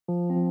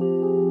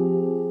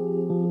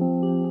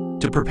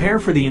To prepare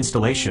for the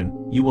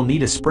installation, you will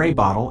need a spray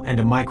bottle and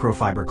a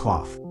microfiber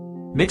cloth.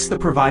 Mix the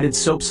provided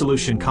soap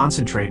solution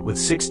concentrate with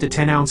 6 to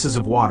 10 ounces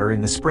of water in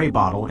the spray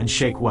bottle and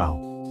shake well.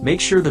 Make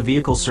sure the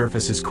vehicle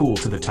surface is cool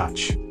to the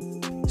touch.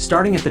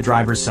 Starting at the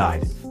driver's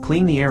side,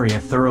 clean the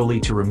area thoroughly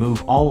to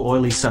remove all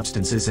oily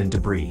substances and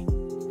debris.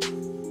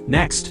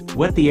 Next,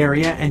 wet the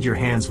area and your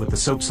hands with the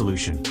soap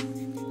solution.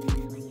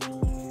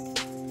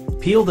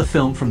 Peel the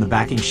film from the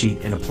backing sheet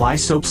and apply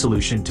soap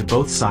solution to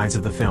both sides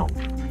of the film.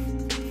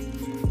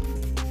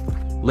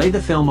 Lay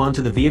the film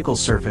onto the vehicle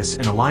surface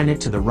and align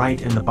it to the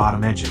right and the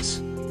bottom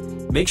edges.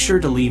 Make sure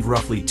to leave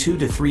roughly 2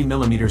 to 3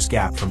 mm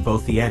gap from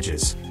both the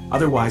edges,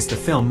 otherwise the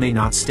film may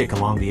not stick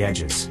along the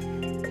edges.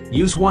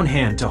 Use one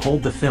hand to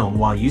hold the film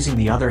while using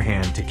the other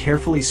hand to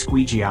carefully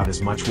squeegee out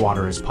as much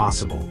water as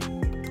possible.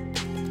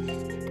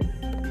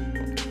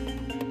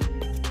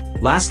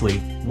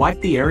 Lastly, wipe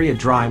the area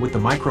dry with the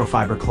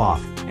microfiber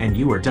cloth, and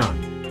you are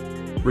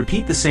done.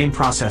 Repeat the same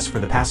process for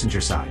the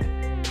passenger side.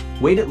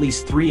 Wait at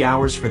least 3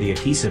 hours for the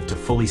adhesive to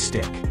fully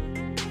stick.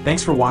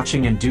 Thanks for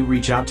watching, and do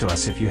reach out to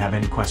us if you have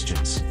any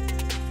questions.